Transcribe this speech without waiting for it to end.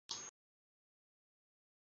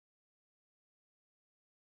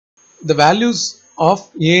the values of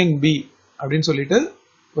a and b அப்படினு சொல்லிட்டு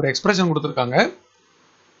ஒரு எக்ஸ்பிரஷன் கொடுத்திருக்காங்க.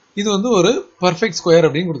 இது வந்து ஒரு perfect square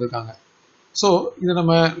அப்படினு கொடுத்திருக்காங்க. சோ இத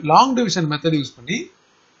நம்ம லாங் டிவிஷன் மெத்தட் யூஸ் பண்ணி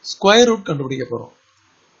ஸ்கொயர் ரூட் கண்டுபிடிக்க போறோம்.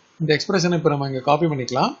 இந்த எக்ஸ்பிரஷனை இப்ப நம்ம இங்க காப்பி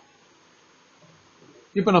பண்ணிக்கலாம்.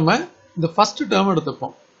 இப்போ நம்ம இந்த ஃபர்ஸ்ட் டேர்ம்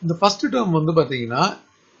எடுத்துப்போம். இந்த ஃபர்ஸ்ட் டேர்ம் வந்து பாத்தீங்கன்னா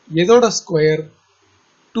எதோட ஸ்கொயர்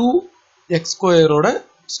 2x ஸ்கொயர் ஓட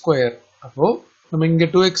ஸ்கொயர். அப்போ நம்ம இங்க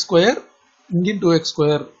 2x ஸ்கொயர் இங்க 2x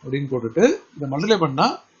ஸ்கொயர் அப்படினு போட்டுட்டு இத மல்டிப்ளை பண்ணா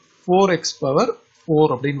 4x பவர் 4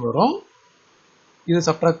 அப்படினு வரும். இத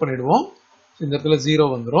சப்ட்ராக்ட் பண்ணிடுவோம். இந்த இடத்துல 0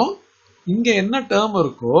 வந்துரும். இங்க என்ன டேர்ம்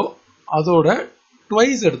இருக்கோ அதோட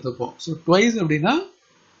ட்வைஸ் எடுத்துப்போம். சோ ட்வைஸ் அப்படினா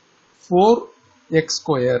 4x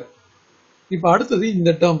ஸ்கொயர். இப்போ அடுத்து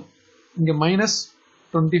இந்த டேர்ம் இங்க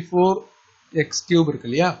 -24x கியூப் இருக்கு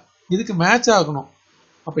இல்லையா, இதுக்கு மேட்ச் ஆகணும்.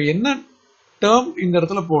 அப்ப என்ன டேர்ம் இந்த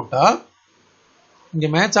இடத்துல போட்டா இங்க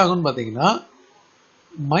மேட்ச் ஆகும்னு பாத்தீங்கன்னா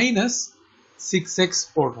 -6x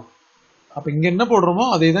போடுறோம். அப்ப இங்க என்ன போடுறோமோ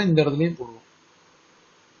அதே தான் இந்த இடத்துலயும் போடுவோம்.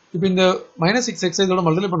 இப்போ இந்த -6x இதோட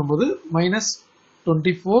மல்டிப்ளை பண்ணும்போது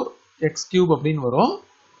 -24x கியூப் அப்படினு வரும்.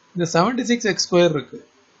 இந்த 76x ஸ்கொயர் இருக்கு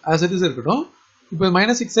as it is இருக்கட்டும். இப்போ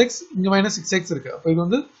 -6x இங்க -6x இருக்கு. அப்ப இது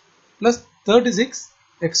வந்து +36x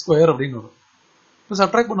ஸ்கொயர் அப்படினு வரும். இப்போ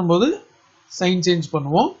சப்ட்ராக்ட் பண்ணும்போது சைன் சேஞ்ச்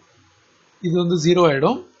பண்ணுவோம். இது வந்து 0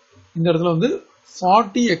 ஆயிடும். இந்த இடத்துல வந்து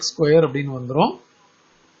 40x ஸ்கொயர் அப்படினு வந்துரும்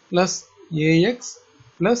 +ax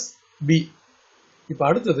 +b. இப்போ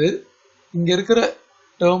அடுத்து இங்க இருக்கிற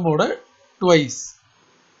டேர்மோட ட்வைஸ்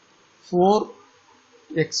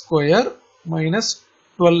 4x ஸ்கொயர்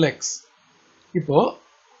 -12x. இப்போ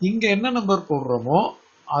இங்க என்ன நம்பர் போடுறோமோ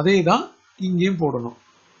அதே தான் இங்கேயும் போடணும்.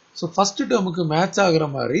 சோ ஃபர்ஸ்ட் டேர்முக்கு மேட்ச் ஆகுற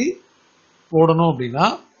மாதிரி போடணும் அப்படின்னா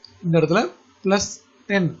இந்த இடத்துல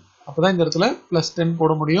 +10. அப்பதான் இந்த இடத்துல +10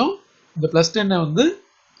 போட முடியும். இந்த +10 வந்து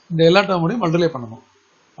இந்த எல்லா டேர்மோடையும் மல்டிப்ளை பண்ணணும்.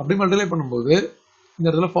 அப்படி மல்டிப்ளை பண்ணும்போது இந்த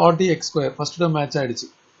இடத்துல 40x square first term match ஆயிடுச்சு.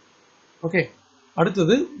 ஓகே,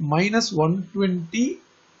 அடுத்தது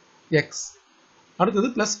 -120x, அடுத்தது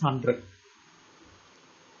 +100.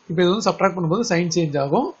 இப்போ இது வந்து சப்ட்ராக்ட் பண்ணும்போது சைன் சேஞ்ச்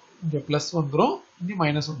ஆகும். இங்க பிளஸ் வந்துரும், இங்க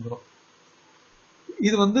மைனஸ் வந்துரும்.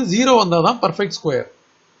 இது வந்து 0 வந்தாதான் பர்ஃபெக்ட் ஸ்கொயர்.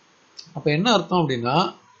 அப்ப என்ன அர்த்தம் அப்படின்னா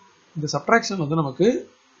இந்த சப்ட்ராக்ஷன் வந்து நமக்கு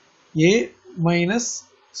a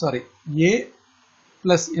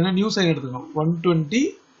பிளஸ் ஏன்னா நியூ சைன் எடுத்துக்கணும் 120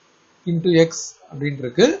 into x அப்படின்னு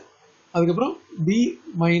இருக்கு. அதுக்கப்புறம் b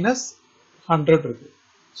minus 100 இருக்கு.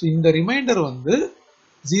 ஸோ இந்த ரிமைண்டர் வந்து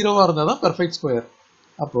 0வா இருந்தால் தான் பர்ஃபெக்ட் ஸ்கொயர்.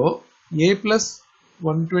 அப்போ a plus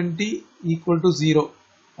 120 equal to 0.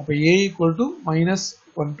 அப்போ a equal to minus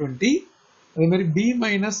 120. அதே மாதிரி b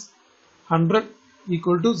minus 100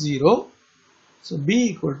 equal to 0. So b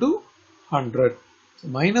equal to 100. So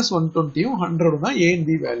minus 120 100 தான் a and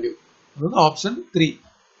b value. அதாவது ஆப்ஷன் 3.